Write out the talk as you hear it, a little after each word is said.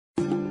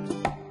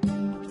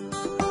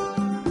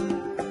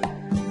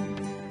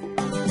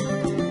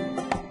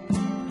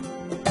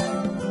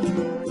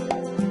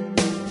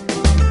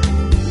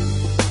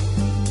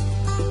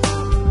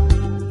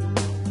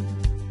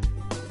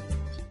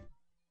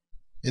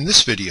In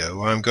this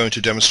video I'm going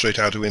to demonstrate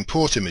how to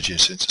import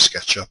images into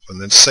SketchUp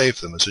and then save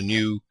them as a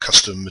new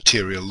custom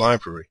material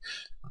library.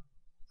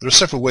 There are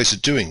several ways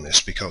of doing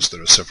this because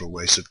there are several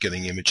ways of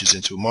getting images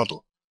into a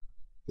model.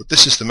 But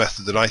this is the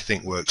method that I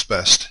think works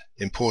best,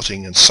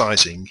 importing and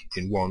sizing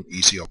in one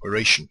easy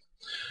operation.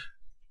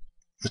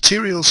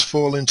 Materials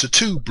fall into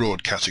two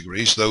broad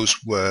categories, those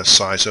where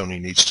size only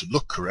needs to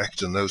look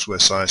correct and those where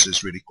size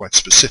is really quite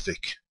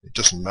specific. It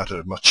doesn't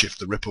matter much if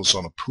the ripples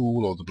on a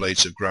pool or the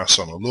blades of grass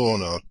on a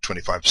lawn are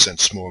 25%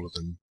 smaller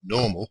than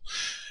normal.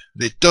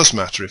 It does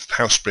matter if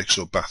house bricks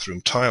or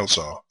bathroom tiles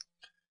are.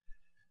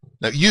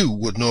 Now you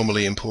would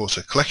normally import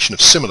a collection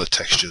of similar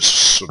textures,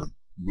 sort of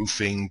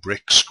roofing,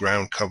 bricks,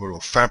 ground cover or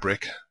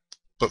fabric,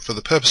 but for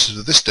the purposes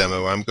of this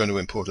demo I'm going to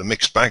import a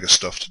mixed bag of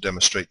stuff to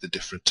demonstrate the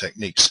different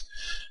techniques.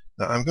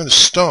 Now I'm going to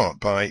start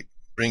by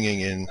bringing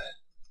in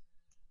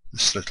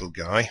this little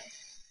guy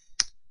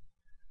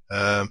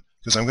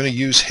because I'm going to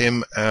use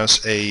him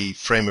as a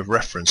frame of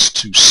reference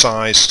to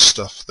size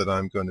stuff that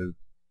I'm going to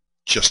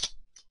just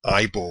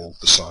eyeball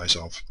the size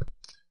of.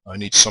 I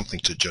need something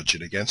to judge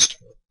it against.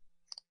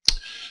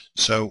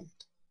 So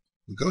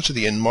we go to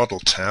the In Model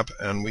tab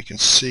and we can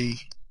see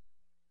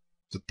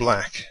the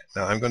black.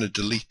 Now I'm going to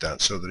delete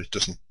that so that it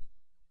doesn't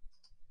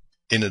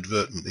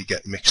inadvertently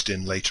get mixed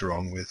in later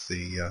on with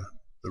the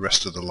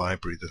rest of the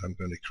library that I'm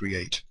going to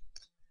create.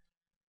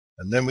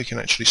 And then we can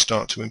actually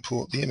start to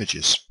import the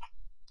images.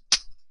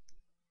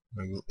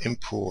 I will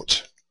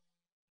import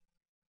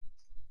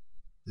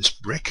this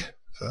brick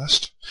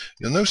first.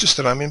 You'll notice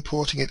that I'm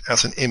importing it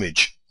as an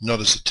image, not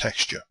as a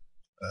texture.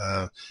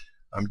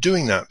 I'm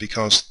doing that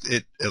because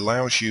it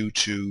allows you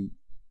to,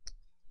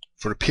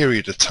 for a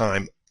period of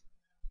time,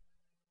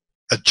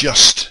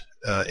 adjust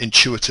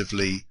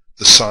intuitively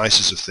the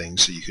sizes of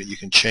things, so you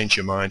can change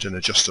your mind and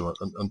adjust them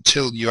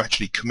until you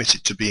actually commit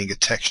it to being a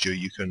texture.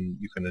 You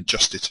can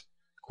adjust it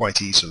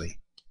quite easily.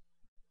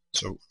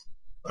 So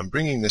I'm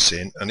bringing this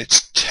in and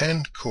it's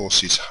 10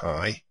 courses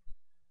high,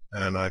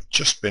 and I've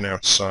just been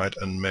outside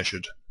and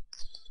measured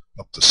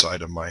up the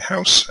side of my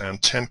house,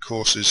 and 10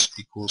 courses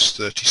equals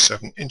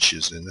 37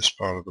 inches in this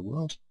part of the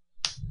world.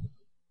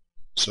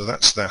 So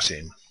that's that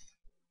in.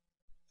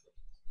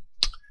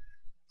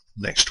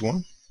 Next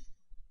one.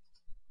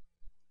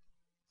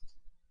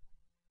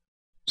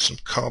 Some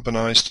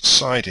carbonized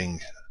siding.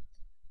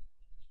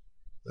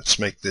 Let's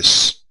make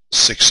this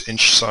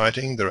 6-inch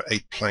siding. There are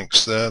 8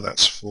 planks there.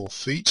 That's 4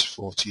 feet,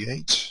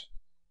 48.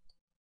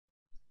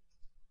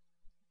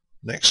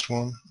 Next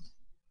one.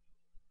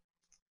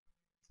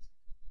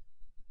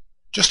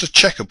 Just a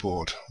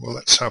checkerboard. Well,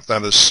 let's have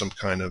that as some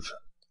kind of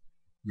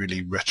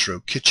really retro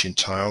kitchen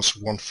tiles.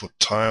 1-foot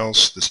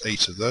tiles. There's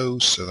 8 of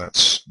those, so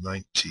that's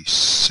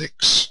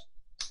 96.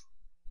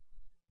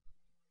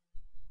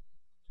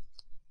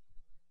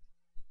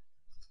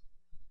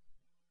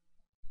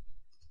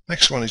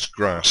 Next one is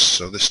grass,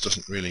 so this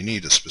doesn't really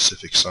need a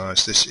specific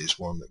size. This is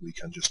one that we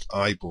can just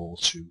eyeball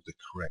to the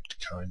correct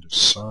kind of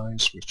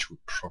size, which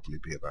would probably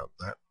be about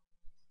that.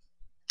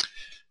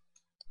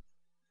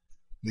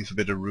 Leave a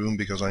bit of room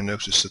because I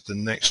noticed that the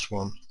next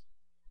one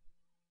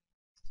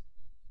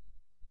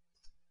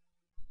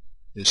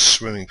is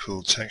swimming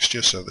pool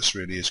texture, so this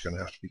really is going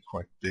to have to be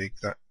quite big.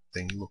 That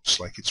thing looks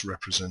like it's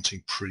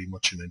representing pretty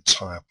much an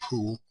entire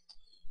pool,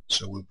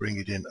 so we'll bring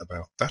it in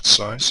about that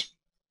size.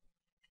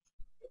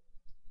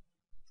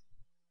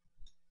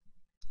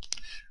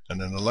 And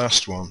then the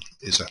last one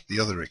is at the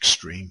other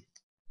extreme.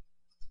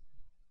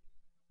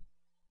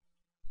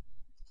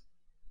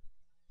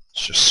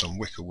 It's just some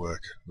wicker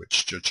work,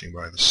 which, judging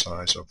by the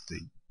size of the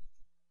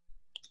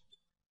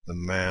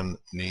man,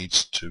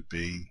 needs to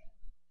be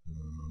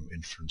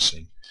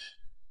inferencing.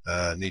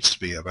 Needs to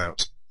be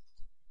about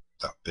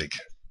that big.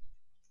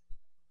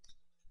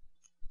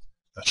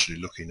 Actually,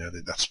 looking at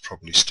it, that's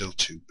probably still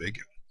too big.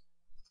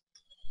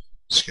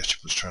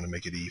 SketchUp was trying to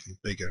make it even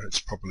bigger. It's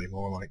probably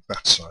more like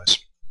that size.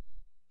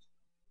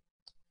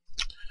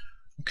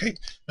 Okay,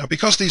 now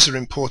because these are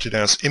imported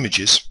as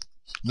images,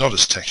 not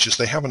as textures,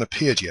 they haven't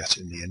appeared yet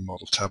in the In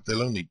Model tab.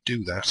 They'll only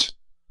do that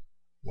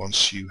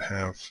once you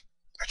have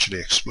actually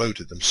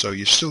exploded them. So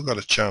you've still got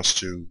a chance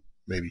to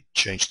maybe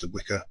change the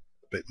wicker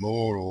a bit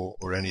more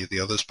or any of the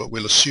others, but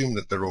we'll assume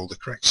that they're all the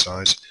correct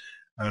size,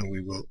 and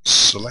we will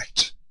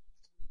select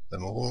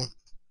them all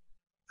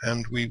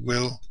and we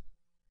will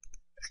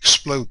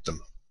explode them.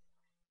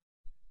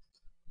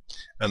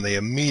 And they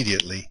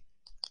immediately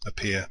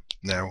appear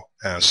now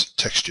as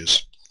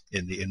textures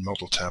in the In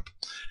Model tab.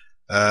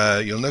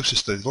 You'll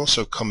notice they've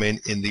also come in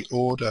the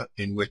order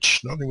in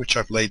which, not in which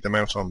I've laid them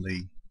out on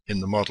in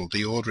the model,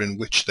 the order in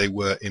which they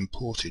were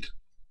imported.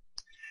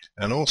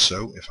 And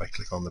also, if I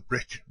click on the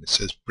brick, it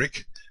says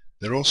brick,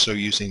 they're also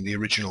using the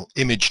original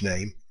image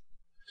name.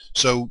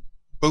 So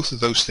both of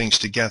those things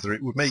together,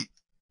 it would make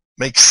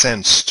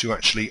sense to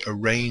actually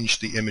arrange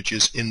the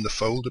images in the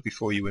folder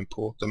before you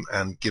import them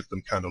and give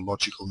them kind of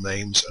logical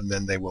names, and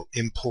then they will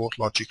import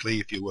logically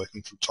if you're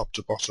working from top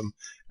to bottom,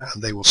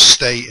 and they will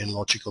stay in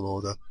logical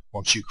order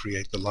once you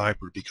create the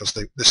library, because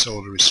this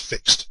order is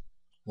fixed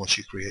once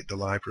you create the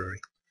library.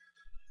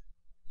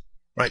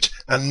 Right,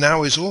 and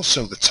now is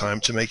also the time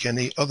to make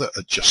any other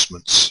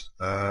adjustments.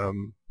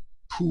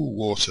 Pool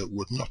water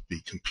would not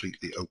be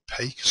completely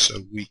opaque,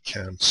 so we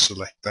can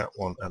select that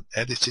one and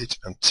edit it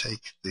and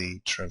take the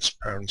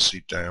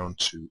transparency down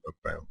to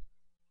about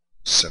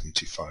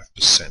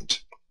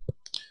 75%,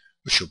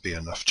 which will be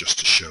enough just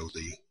to show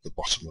the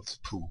bottom of the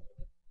pool.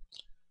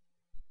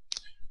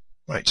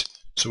 Right,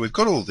 so we've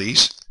got all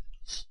these.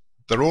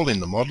 They're all in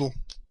the model,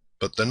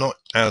 but they're not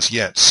as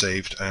yet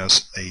saved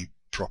as a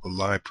proper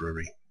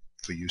library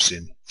for use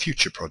in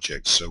future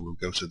projects. So we'll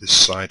go to this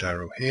side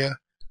arrow here,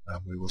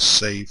 and we will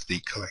save the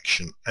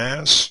collection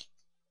as.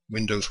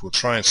 Windows will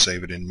try and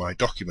save it in My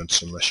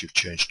Documents unless you've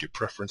changed your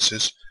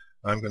preferences.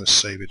 I'm going to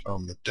save it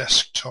on the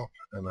desktop,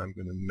 and I'm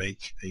going to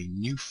make a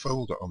new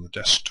folder on the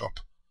desktop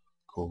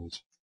called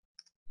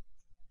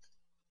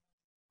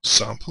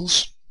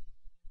Samples,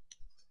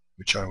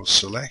 which I will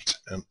select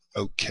and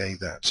OK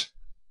that.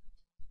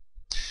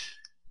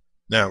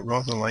 Now,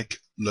 rather like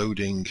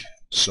loading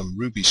some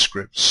Ruby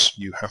scripts,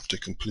 you have to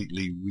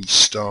completely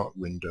restart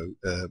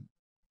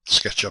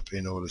SketchUp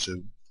in order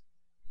to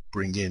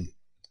bring in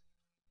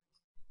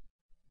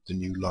the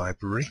new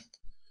library.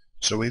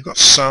 So we've got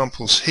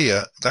samples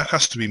here. That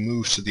has to be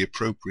moved to the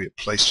appropriate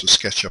place for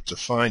SketchUp to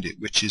find it,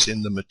 which is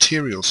in the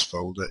Materials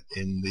folder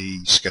in the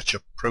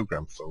SketchUp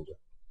Program folder.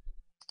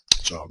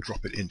 So I'll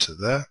drop it into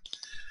there,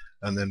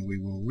 and then we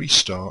will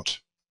restart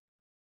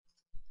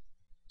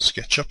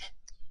SketchUp,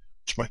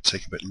 which might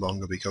take a bit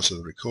longer because of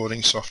the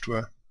recording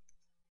software.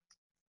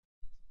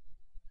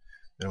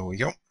 There we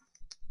go.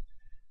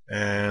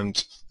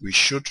 And we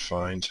should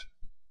find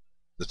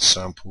that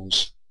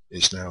Samples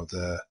is now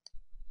there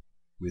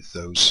with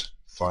those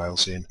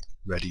files in,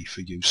 ready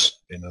for use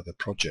in other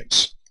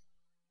projects.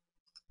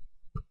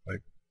 I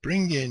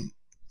bring in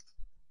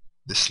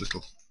this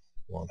little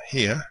one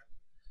here,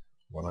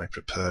 one I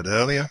prepared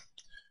earlier.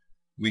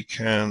 We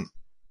can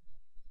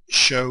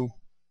show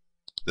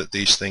that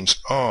these things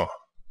are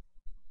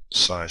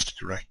sized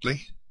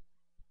correctly.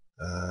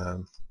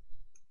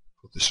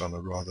 Put this on a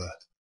rather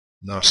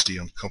nasty,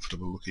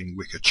 uncomfortable looking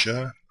wicker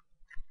chair.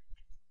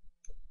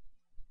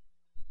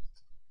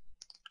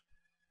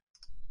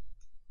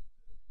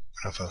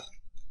 Have a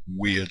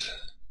weird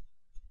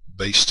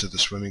base to the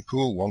swimming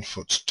pool, 1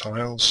 foot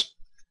tiles.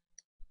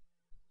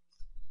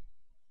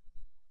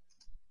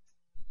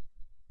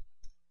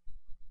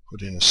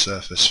 Put in a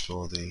surface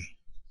for the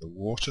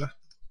water,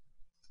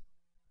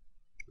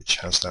 which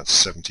has that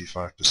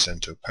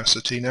 75%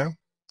 opacity now.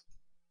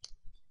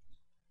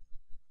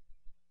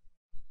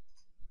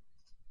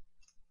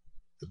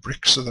 The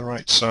bricks are the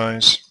right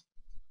size.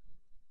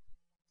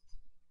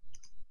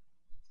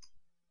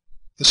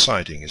 The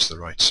siding is the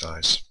right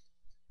size.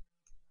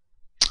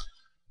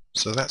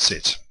 So that's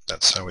it.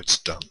 That's how it's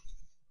done.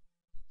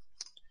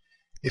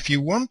 If you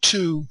want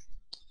to,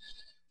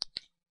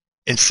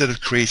 instead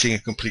of creating a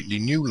completely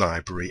new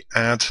library,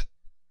 add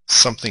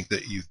something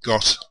that you've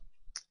got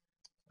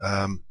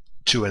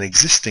to an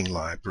existing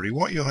library,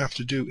 what you'll have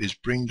to do is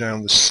bring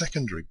down the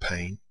secondary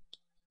pane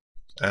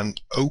and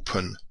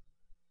open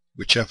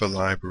whichever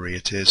library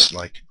it is,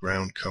 like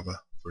ground cover,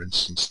 for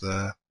instance,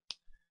 there,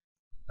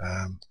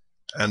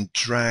 and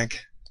drag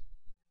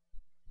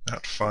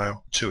that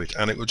file to it,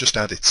 and it will just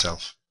add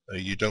itself.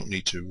 You don't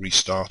need to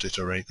restart it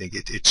or anything.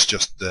 It's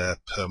just there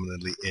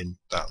permanently in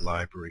that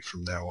library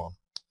from now on.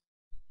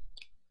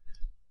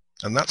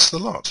 And that's the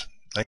lot.